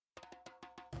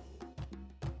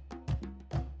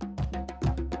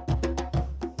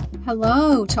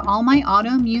Hello to all my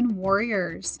autoimmune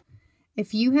warriors.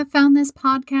 If you have found this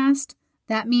podcast,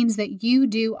 that means that you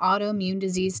do autoimmune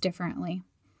disease differently.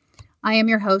 I am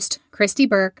your host, Christy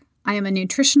Burke. I am a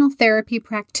nutritional therapy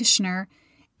practitioner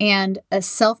and a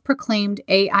self-proclaimed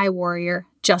AI warrior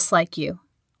just like you.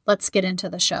 Let's get into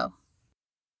the show.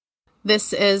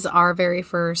 This is our very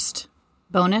first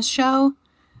bonus show.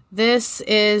 This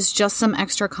is just some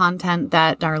extra content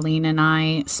that Darlene and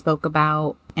I spoke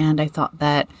about, and I thought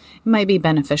that it might be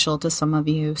beneficial to some of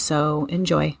you, so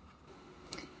enjoy.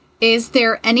 Is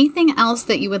there anything else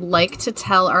that you would like to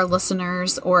tell our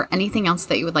listeners or anything else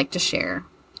that you would like to share?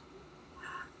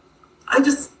 I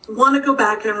just want to go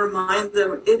back and remind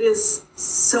them it is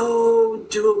so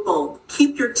doable.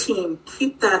 Keep your team,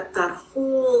 keep that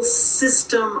whole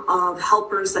system of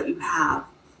helpers that you have,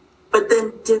 but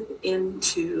then dip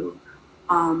into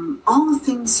all the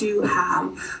things you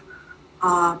have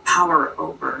power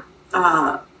over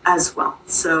as well.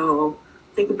 So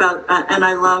think about, and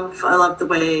I love the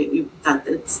way that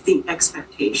it's the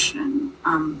expectation.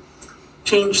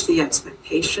 Change the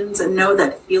expectations and know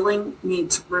that healing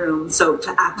needs room. So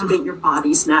to activate your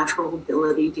body's natural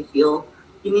ability to heal,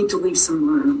 you need to leave some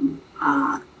room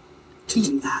to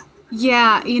do that.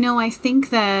 Yeah, I think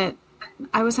that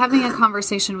I was having a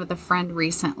conversation with a friend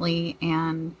recently,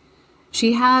 and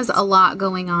she has a lot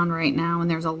going on right now, and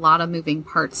there's a lot of moving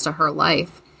parts to her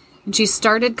life. And she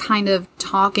started kind of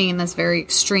talking in this very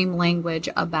extreme language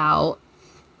about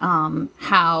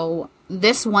how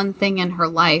this one thing in her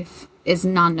life is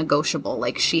non-negotiable,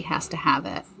 like she has to have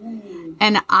it.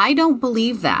 And I don't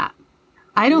believe that.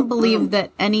 I don't believe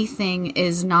that anything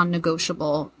is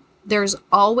non-negotiable. There's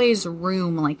always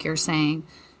room, like you're saying,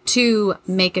 to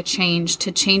make a change,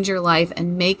 to change your life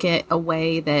and make it a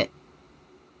way that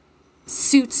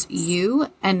suits you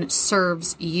and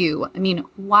serves you. I mean,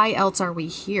 why else are we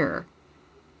here?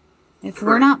 If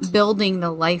we're not building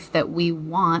the life that we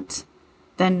want,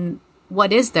 then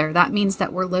what is there? That means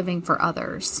that we're living for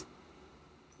others.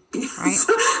 Right?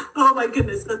 Oh my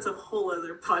goodness, that's a whole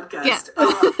other podcast. Yeah.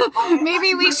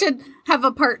 Maybe we should have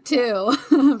a part 2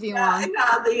 if you want.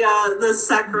 Yeah, the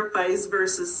sacrifice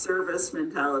versus service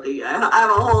mentality. I have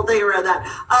a whole day around that.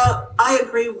 I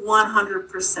agree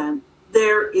 100%.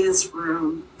 There is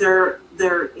room. There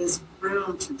is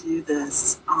room to do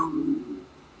this.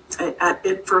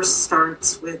 It first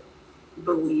starts with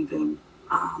believing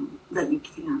that you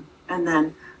can, and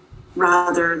then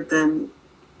rather than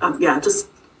just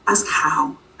ask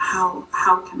how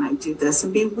can I do this,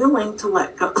 and be willing to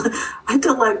let go. I had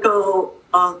to let go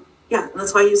of, and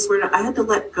that's why I use the word, I had to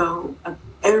let go of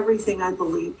everything I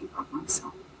believed about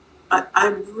myself. I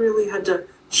really had to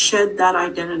shed that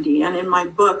identity. And in my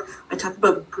book, I talk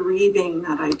about grieving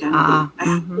that identity. I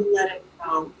had to let it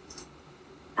go.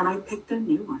 And I picked a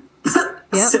new one.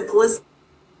 Yep. Simple as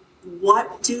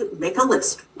make a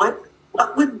list. What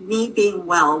would me being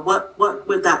well, what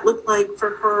would that look like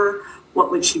for her? What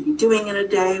would she be doing in a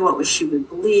day? What would she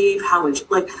believe? How would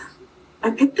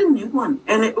I picked a new one.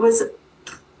 And it was a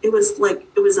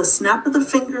snap of the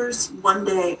fingers. One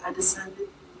day I decided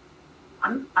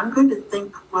I'm going to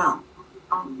think well.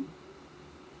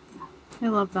 I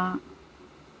love that.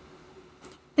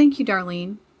 Thank you,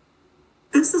 Darlene.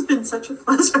 This has been such a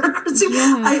pleasure.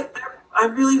 Yes. I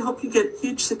really hope you get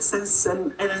huge success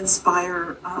and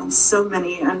inspire so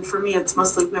many. And for me, it's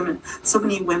mostly women. So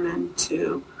many women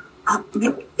to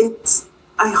make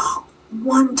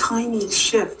one tiny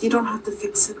shift. You don't have to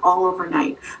fix it all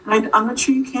overnight. And I'm not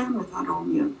sure you can with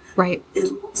autoimmune. Right. It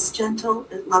loves gentle.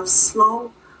 It loves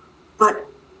slow. But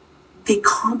the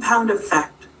compound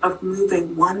effect of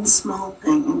moving one small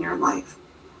thing in your life,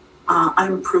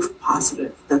 I'm proof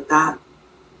positive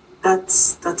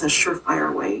that's a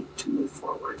surefire way to move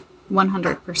forward.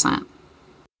 100%.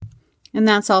 And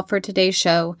that's all for today's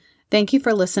show. Thank you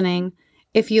for listening.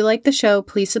 If you like the show,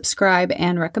 please subscribe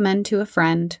and recommend to a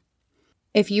friend.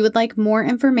 If you would like more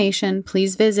information,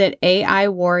 please visit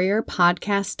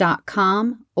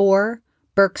aiwarriorpodcast.com or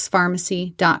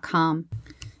burkespharmacy.com.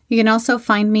 You can also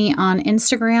find me on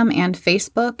Instagram and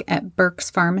Facebook at Burke's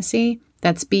Pharmacy.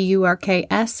 That's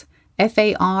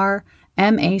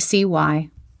BURKSFARMACY.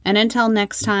 And until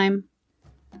next time,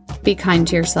 be kind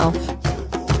to yourself.